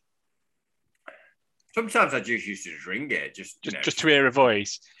message. Sometimes I just used to ring it, just to hear a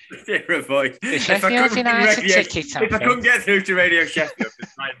voice. Hear a voice. If I couldn't get through to Radio Sheffield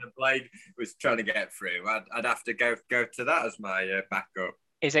because the blade was trying to get through, I'd have to go to that as my backup.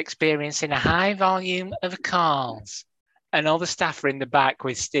 Is experiencing a high volume of calls, and all the staff are in the back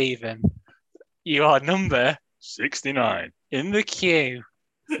with Stephen. You are number 69 in the queue.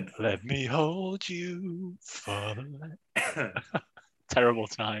 Let me hold you for the terrible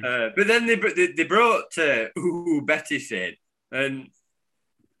time. But then they brought Betis in, and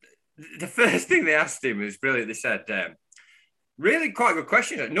the first thing they asked him was brilliant. They said, really quite good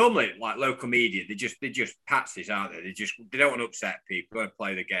question. Normally, like local media, they just patsies, aren't they? They don't want to upset people, want to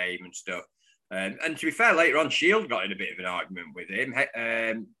play the game and stuff. And to be fair, later on, Shield got in a bit of an argument with him.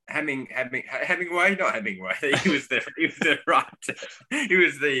 Hemingway, not Hemingway. He was the writer. He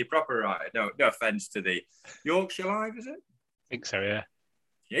was the proper writer. No offense to the Yorkshire Live, is it? I think so, yeah.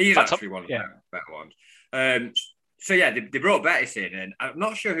 He's actually one of the better ones. So yeah, they brought Betis in, and I'm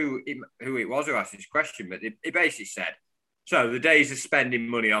not sure who it was who asked this question, but he basically said, "So the days of spending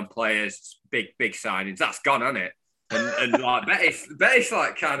money on players, big signings, that's gone, hasn't it?" And like Betis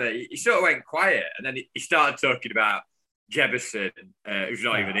like kind of, he sort of went quiet, and then he started talking about Jefferson, who's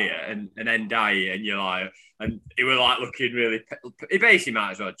not even here, and Ndiaye, and you're like, and he was like looking really. He basically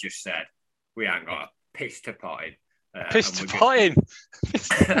might as well just said, "We ain't got a piss to pot in." Piss to pot in.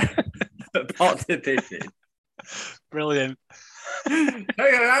 Pot to piss in. Brilliant. Hey,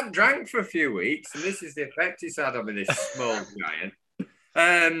 I haven't drank for a few weeks, and this is the effect it's had on me, this small giant.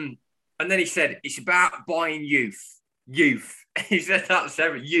 And then he said, "It's about buying youth." He said that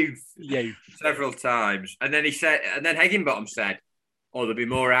several times. And then Higginbottom said, "Oh, there'll be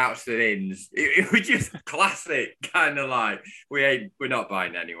more outs than ins." It was just classic, kind of like, we're not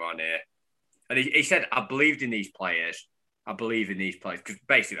buying anyone here. And he said, "I believed in these players. I believe in these players." Because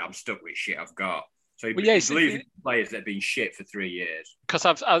basically, I'm stuck with shit I've got. So he believes in players that have been shit for 3 years. Because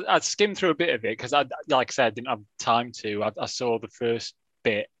I've skimmed through a bit of it, because like I said, I didn't have time to. I saw the first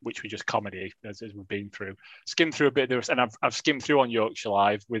bit, which was just comedy, as we've been through. Skimmed through a bit of this, and I've skimmed through on Yorkshire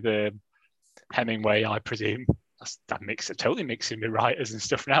Live with Hemingway, I presume. Totally mixing with writers and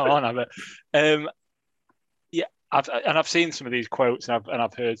stuff now, aren't I? But yeah, I've seen some of these quotes, and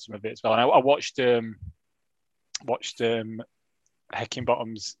I've heard some of it as well. And I watched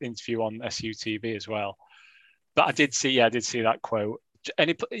Heckingbottom's interview on SUTV as well. But I did see that quote.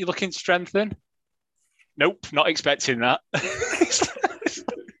 You looking to strengthen? Nope, not expecting that. At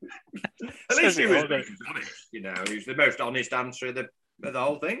least he was honest. You know, he was the most honest answer of the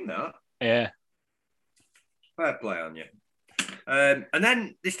whole thing. That. Yeah. Fair play on you. And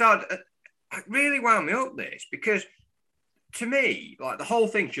then they started. It really wound me up, this, because to me, like, the whole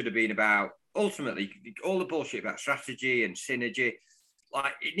thing should have been about, ultimately, all the bullshit about strategy and synergy.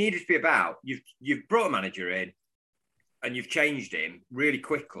 Like, it needed to be about, you've brought a manager in and you've changed him really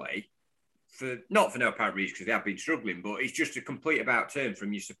quickly, not for no apparent reason, because they have been struggling, but it's just a complete about turn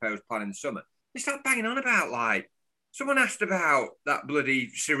from your supposed plan in the summer. They start banging on about, like, someone asked about that bloody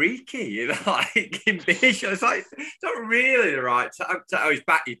Siriki, like, in Bishop. It's like, it's not really the right time. Oh, he's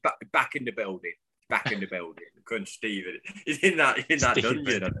back in the building. Back in the building. Couldn't Stephen. He's in that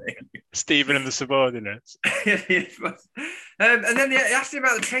dungeon, I think. Stephen and the Subordinates. And then they asked him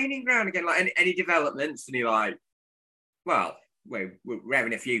about the training ground again, like, any developments, and he like, well, we're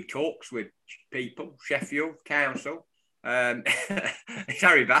having a few talks with people, Sheffield Council. It's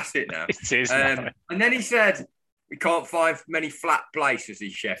Harry Bassett now. It is. And then he said, "We can't find many flat places in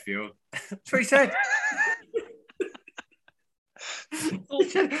Sheffield." That's what he said.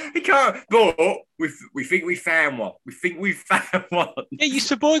 He can't. But we think we found one. We think we found one. Yeah, you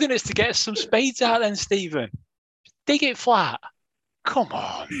subordinates to get some spades out then, Stephen. Dig it flat. Come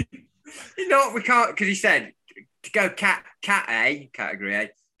on. You know, we can't, because he said to go category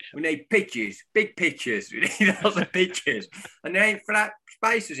A, we need pitches, big pitches. We need lots of pitches. And there ain't flat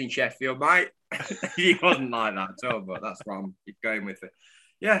spaces in Sheffield, mate. He wasn't like that at all, but that's what I'm going with it.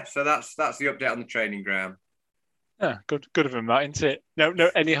 Yeah, so that's the update on the training ground. Yeah, good of him, that, isn't it? No,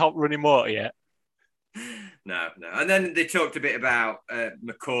 any hot running water yet? No. And then they talked a bit about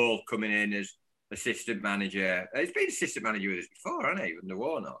McCall coming in as assistant manager. He's been assistant manager with us before, hasn't he? Under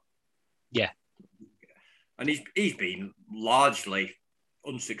Warnock. Yeah. And he's been largely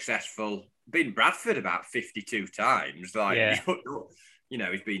unsuccessful. Been Bradford about 52 times. Like, you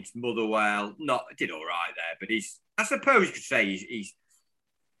know, he's been to Motherwell. Did all right there, but I suppose you could say he's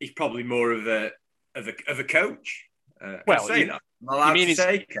probably more of a coach. Well, say that. I'm allowed to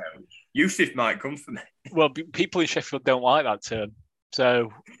say coach. Yusuf might come for me. Well, people in Sheffield don't like that term,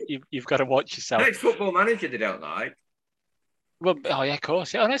 so you've got to watch yourself. It's football manager they don't like. Well, oh yeah, of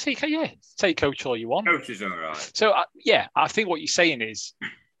course. Yeah, honestly, say coach all you want. Coach is all right. So I think what you're saying is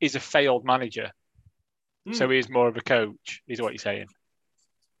a failed manager. So he is more of a coach, is what you're saying.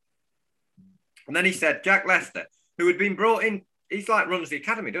 And then he said Jack Lester, who had been brought in, he's like runs the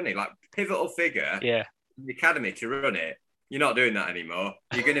academy, doesn't he? Like pivotal figure. Yeah. In the academy to run it. You're not doing that anymore.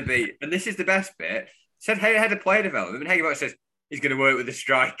 You're going to be, and this is the best bit. Said head of player development, and Hegerberg says he's going to work with the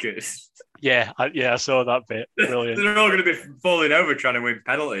strikers. Yeah, I saw that bit. Brilliant. They're all going to be falling over trying to win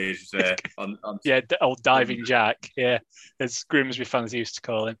penalties. On yeah, old diving Jack. Yeah, as Grimsby fans used to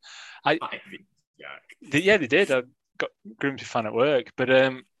call him. Diving Jack. They did. I got Grimsby fan at work, but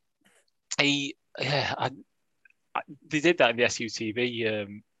they did that in the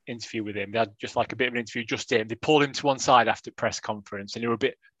SUTV interview with him. They had just like a bit of an interview, just him. They pulled him to one side after press conference, and they were a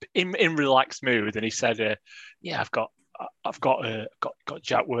bit in relaxed mood. And he said, "Yeah, I've got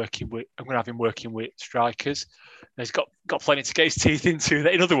Jack working with. I'm going to have him working with strikers. And he's got plenty to get his teeth into.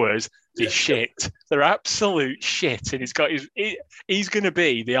 In other words, they're shit. They're absolute shit. And he's going to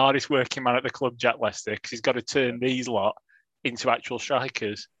be the hardest working man at the club, Jack Lester, because he's got to turn these lot into actual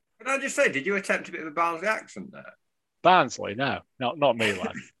strikers." Can I just say, did you attempt a bit of a Barnsley accent there? Barnsley, no, not me,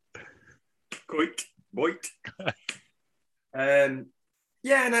 lad. Quite.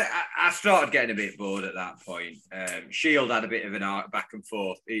 Yeah, and I started getting a bit bored at that point. Shield had a bit of an arc back and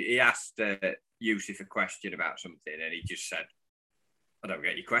forth. He asked Yusuf a question about something, and he just said, "I don't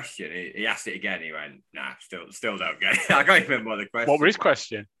get your question." He asked it again. He went, "Nah, still don't get it." I can't remember what the question. What was his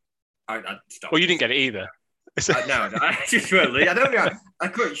question? I stopped. Well, you didn't get it either. No, I just really. I don't know. I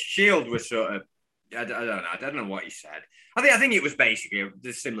could. Shield was sort of. I don't know. I don't know what he said. I think it was basically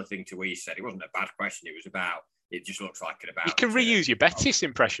a similar thing to what he said. It wasn't a bad question. It was about. It just looks like it about. You can reuse your Betis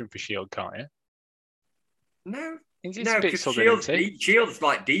impression for Shield, can't you? No, because Shield's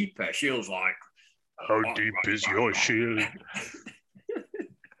like deeper. Shield's like. How deep is your shield?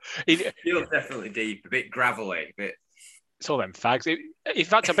 Shield's definitely deep, a bit gravelly, a bit. It's all them fags. In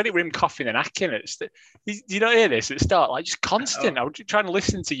fact, I bet it were him coughing and hacking. You don't hear this at the start, like just constant. I was trying to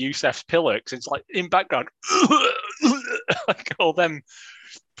listen to Yusuf's Pillocks. It's like in background, like all them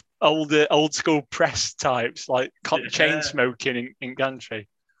old school press types, like chain smoking in Gantry.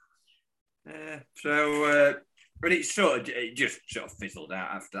 But it just sort of fizzled out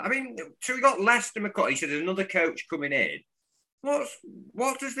after. I mean, so we got Lester McCall. He said there's another coach coming in.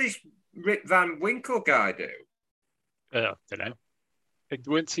 What does this Rip Van Winkle guy do? I don't know.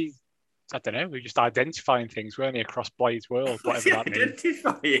 Weren't he? I don't know. We're just identifying things, weren't he, across Blade's world, whatever that means.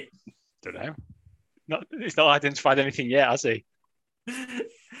 Identifying? Don't know. He's not identified anything yet, has he?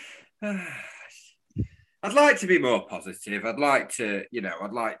 I'd like to be more positive. I'd like to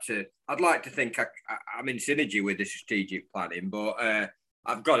think I'm in synergy with the strategic planning, but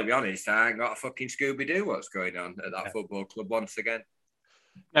I've got to be honest. I ain't got a fucking Scooby-Doo what's going on at that football club once again.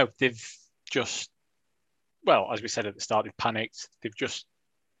 No, they've just. Well, as we said at the start, they've panicked. They've just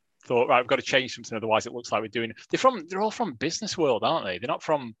thought, right, we've got to change something, otherwise it looks like we're doing. They're all from business world, aren't they? They're not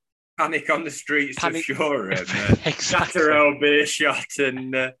from Panic on the streets of Shoreham, exactly. Chatterell, Beershot,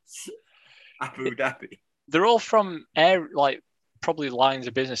 and Abu Dhabi. They're all from probably lines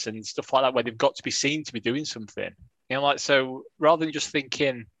of business and stuff like that, where they've got to be seen to be doing something. So rather than just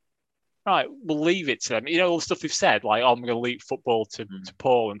thinking, right, we'll leave it to them. All the stuff they've said, like, I'm going to leave football to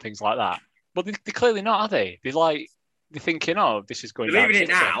Paul and things like that. But they're clearly not, are they? They're thinking, oh, this is going. They're leaving it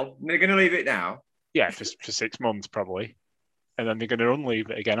now. They're going to leave it now. Yeah, for 6 months probably, and then they're going to unleave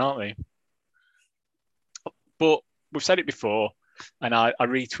it again, aren't they? But we've said it before, and I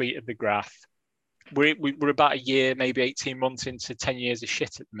retweeted the graph we're about a year, maybe 18 months into 10 years of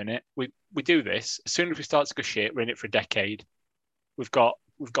shit at the minute. We do this. As soon as we start to go shit, we're in it for a decade. We've got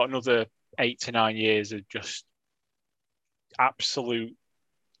another 8 to 9 years of just absolute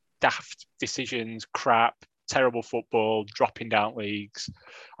daft decisions, crap, terrible football, dropping down leagues.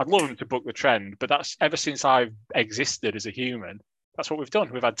 I'd love them to buck the trend, but that's ever since I've existed as a human. That's what we've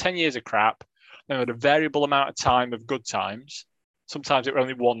done. We've had 10 years of crap. Then we had a variable amount of time of good times. Sometimes it were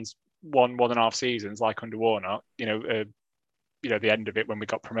only one and a half seasons, like under Warnock. The end of it when we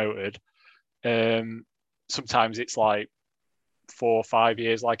got promoted. Sometimes it's like 4 or 5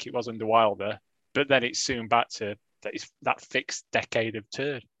 years, like it was under Wilder. But then it's soon back to that fixed decade of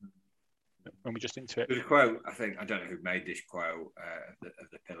turd when we're just into it. There's a quote, I don't know who made this quote of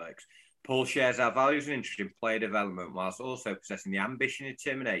the Pillocks. Paul shares our values and interest in player development whilst also possessing the ambition and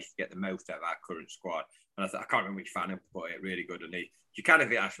determination to get the most out of our current squad. And I can't remember which fan put it really good. And you kind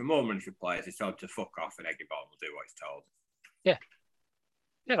of ask for more money for players, it's told to fuck off and Eggy Bottom will do what he's told. Yeah.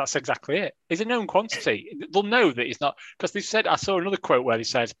 Yeah, that's exactly it. He's a known quantity. They'll know that he's not, because they said, I saw another quote where they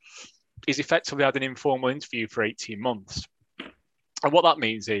said he's effectively had an informal interview for 18 months. And what that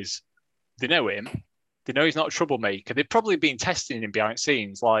means is they know him, they know he's not a troublemaker. They've probably been testing him behind the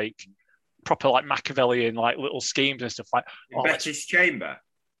scenes, like proper like Machiavellian like little schemes and stuff like. Betty's chamber.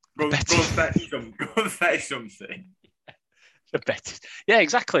 Go and fetch something. Yeah,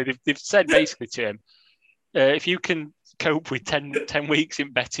 exactly. They've said basically to him, if you can cope with 10 weeks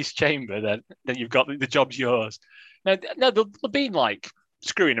in Betty's chamber, then you've got the job's yours. Now they'll be like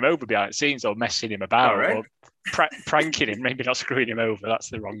screwing him over behind the scenes or messing him about or pranking him. Maybe not screwing him over.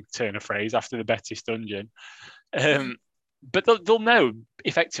 That's the wrong turn of phrase after the Betty's dungeon. But they'll know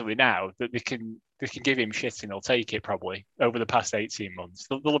effectively now that they can give him shit and he'll take it probably over the past 18 months.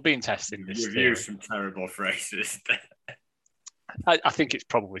 They'll have been testing this. You've used some terrible phrases there. I think it's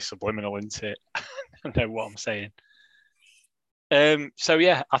probably subliminal, isn't it? I know what I'm saying. So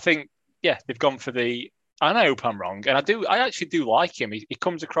yeah, I think they've gone for the. And I hope I'm wrong, and I actually do like him. He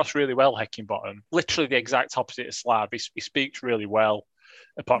comes across really well, Heckingbottom. Literally the exact opposite of Slab. He speaks really well,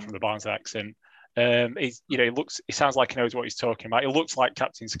 apart from the Barnes accent. He sounds like he knows what he's talking about. He looks like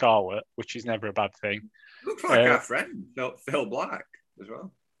Captain Scarlet, which is never a bad thing. Looks like our friend Phil Black as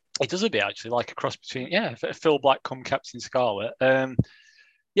well. It does a bit actually, like a cross between Phil Black come Captain Scarlet. I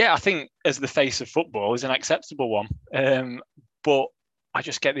think as the face of football is an acceptable one. But I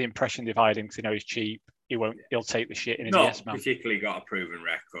just get the impression they've hired him because they know he's cheap. He'll take the shit in his yes man. Particularly got a proven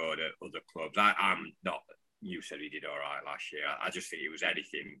record at other clubs. I'm not. You said he did all right last year. I just think it was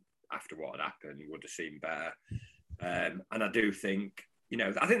anything after what had happened would have seemed better. And I do think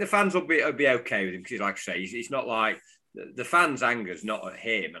I think the fans will be okay with him because, like I say, he's not like the fans' anger's not at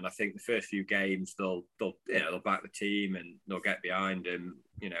him. And I think the first few games they'll back the team and they'll get behind him.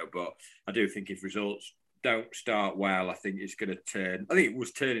 But I do think if results don't start well, I think it's going to turn. I think it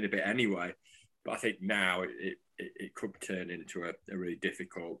was turning a bit anyway. But I think now it could turn into a really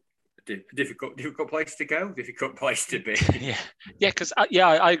difficult place to go, difficult place to be. Because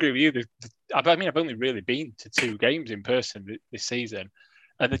I agree with you. I've only really been to 2 games in person this season,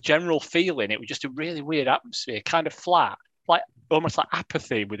 and the general feeling it was just a really weird atmosphere, kind of flat, like almost like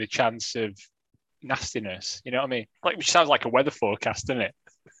apathy with a chance of nastiness. You know what I mean? Like which sounds like a weather forecast, doesn't it?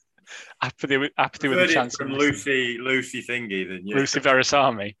 apathy with a chance from Lucy Thingy, then Lucy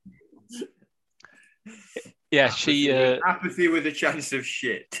Verasamy. Yeah, apathy with a chance of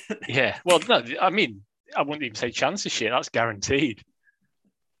shit. Yeah, well, no, I wouldn't even say chance of shit. That's guaranteed.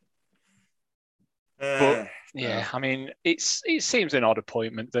 But it seems an odd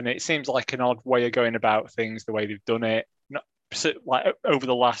appointment, and it seems like an odd way of going about things. The way they've done it, not like over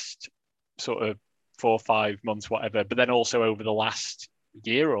the last sort of 4 or 5 months, whatever. But then also over the last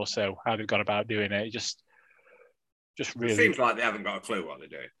year or so, how they've gone about doing it. It just really seems like they haven't got a clue what they're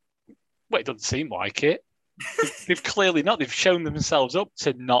doing. Well, it doesn't seem like it. They've clearly not. They've shown themselves up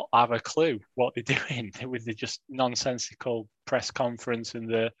to not have a clue what they're doing with the just nonsensical press conference and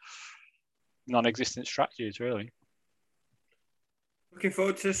the non-existent strategies, really. Looking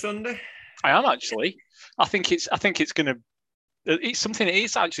forward to Sunday? I am actually. I think it's going to. It's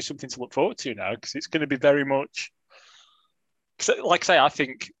actually something to look forward to now because it's going to be very much. Like I say, I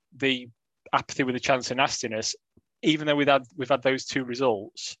think the apathy with a chance of nastiness, even though we've had those 2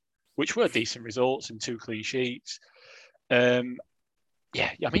 results, which were decent results and 2 clean sheets. You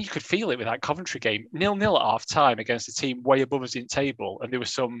could feel it with that Coventry game. 0-0 at half time against a team way above us in table, and there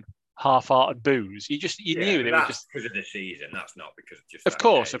was some half-hearted boos. You knew they were just because of the season. That's not because of just. Of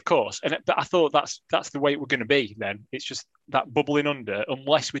course. But I thought that's the way we're going to be. Then it's just that bubbling under.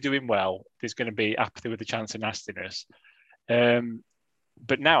 Unless we're doing well, there's going to be apathy with a chance of nastiness.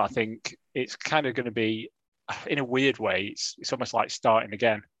 But now I think it's kind of going to be, in a weird way, it's almost like starting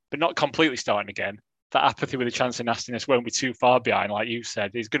again, but not completely starting again. That apathy with a chance of nastiness won't be too far behind, like you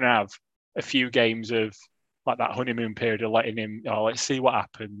said. He's going to have a few games of like that honeymoon period of letting him, let's see what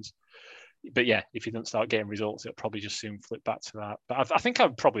happens. But yeah, if he doesn't start getting results, it'll probably just soon flip back to that. But I think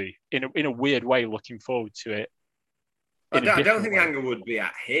I'm probably, in a weird way, looking forward to it. I don't think the anger would be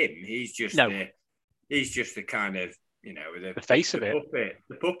at him. He's just he's just the kind of, the face of it.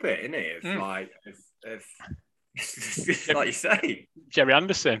 The puppet, isn't he? Like you say. Jerry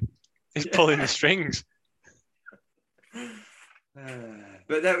Anderson. He's pulling the strings.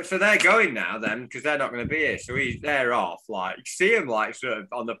 But they're going now then, because they're not going to be here. So they're off. Like, you see him like sort of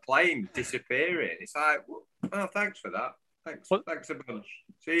on the plane disappearing. It's like, well, thanks for that. Thanks a bunch.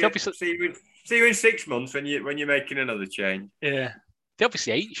 See you in 6 months when you're making another change. Yeah, they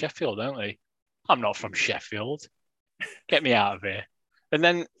obviously hate Sheffield, don't they? I'm not from Sheffield. Get me out of here. And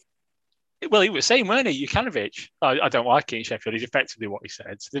then, well, he was saying, weren't he? Jukanovic. I don't like it in Sheffield. He's effectively what he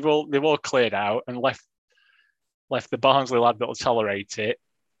said. So they've all cleared out and left the Barnsley lad that'll tolerate it,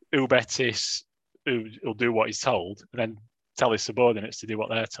 Ubetis, who'll do what he's told, and then tell his subordinates to do what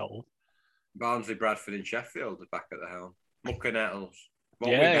they're told. Barnsley, Bradford, and Sheffield are back at the helm. Muck and Nettles. What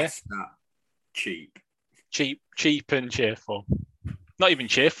we best at? Cheap, and cheerful. Not even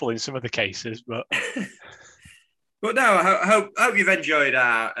cheerful in some of the cases, but. But no, I hope you've enjoyed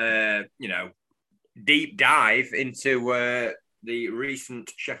our, deep dive into the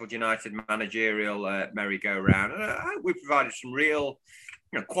recent Sheffield United managerial merry-go-round. I hope we've provided some real,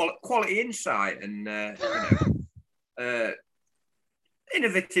 quality insight and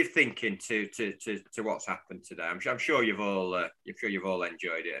innovative thinking to what's happened today. I'm sure you've all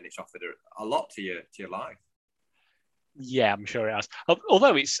enjoyed it, and it's offered a lot to your life. Yeah, I'm sure it has.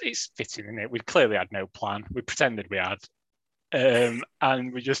 Although it's fitting, isn't it? We clearly had no plan. We pretended we had,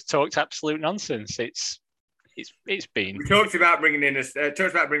 and we just talked absolute nonsense. It's been. We talked about bringing a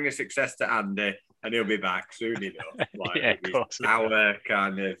success to Andy, and he'll be back soon enough. Yeah, of course. Our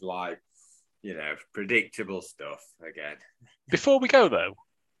kind of predictable stuff again. Before we go though,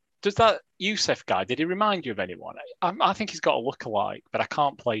 does that Youssef guy, did he remind you of anyone? I think he's got a look-alike, but I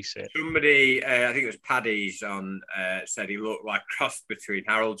can't place it. Somebody, I think it was Paddy's said he looked like a cross between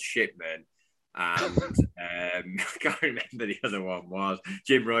Harold Shipman and I can't remember the other one was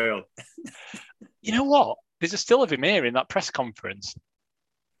Jim Royle. You know what? There's a still of him here in that press conference.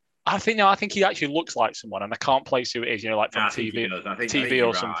 I think he actually looks like someone, and I can't place who it is. Like from TV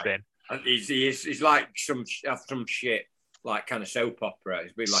or something. Right. He's like some shit. Like kind of soap opera.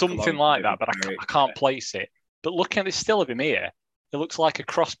 It's been like something like that, but I can't place it. But looking at this still of him here, it looks like a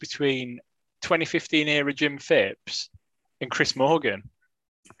cross between 2015 era Jim Phipps and Chris Morgan,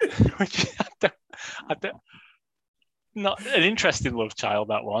 which I don't. Not an interesting love child,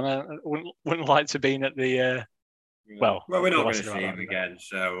 that one. I wouldn't like to be at the. Well, we're not going to see him again,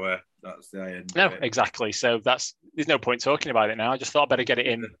 so that's the end. No, exactly. So there's no point talking about it now. I just thought I'd better get it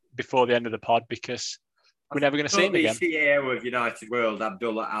in before the end of the pod because. We're never going to see him again. The CEO of United World,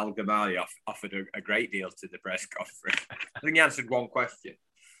 Abdullah Al Gamali, offered a great deal to the press conference. I think he answered one question.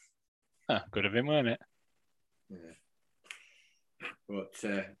 Good of him, weren't it? Yeah. But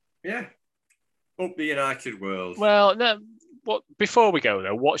up the United World. Well, no. Before we go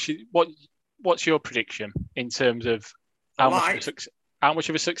though, what's your prediction in terms of how much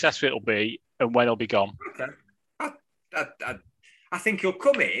of a success it'll be and when it'll be gone? Okay. I think he'll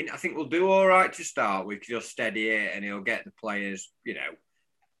come in. I think we'll do all right to start with. He'll steady it and he'll get the players,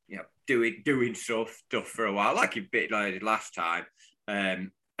 doing stuff for a while, like he did last time. I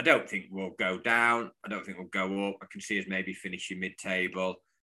don't think we'll go down. I don't think we'll go up. I can see us maybe finishing mid-table.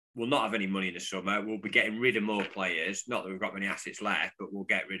 We'll not have any money in the summer. We'll be getting rid of more players. Not that we've got many assets left, but we'll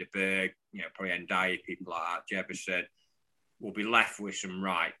get rid of Berg, probably Ndiaye, people like that, Jefferson. We'll be left with some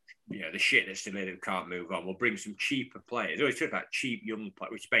the shit that's still in it can't move on. We'll bring some cheaper players. Always talk about cheap young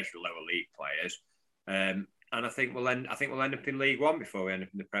players, which is basically lower league players. And I think we'll end up in League One before we end up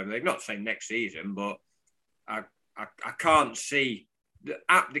in the Premier League. Not saying next season, but I can't see.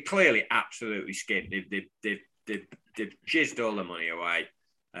 They're clearly absolutely skinned. They've jizzed all the money away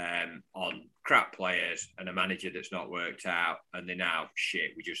on crap players and a manager that's not worked out. And they're now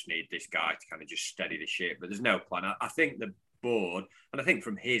shit. We just need this guy to kind of just steady the ship. But there's no plan. I think the board, and I think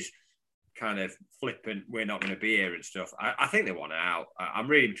from his kind of flippant, we're not going to be here and stuff, I think they want out. I'm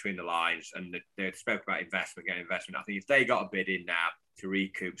reading between the lines, and they spoke about getting investment. I think if they got a bid in now to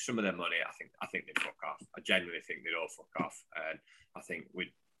recoup some of their money, I think they'd fuck off. I genuinely think they'd all fuck off, and I think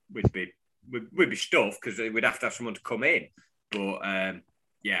we'd be stuffed because we'd have to have someone to come in. But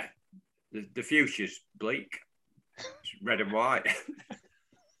the future's bleak. It's red and white.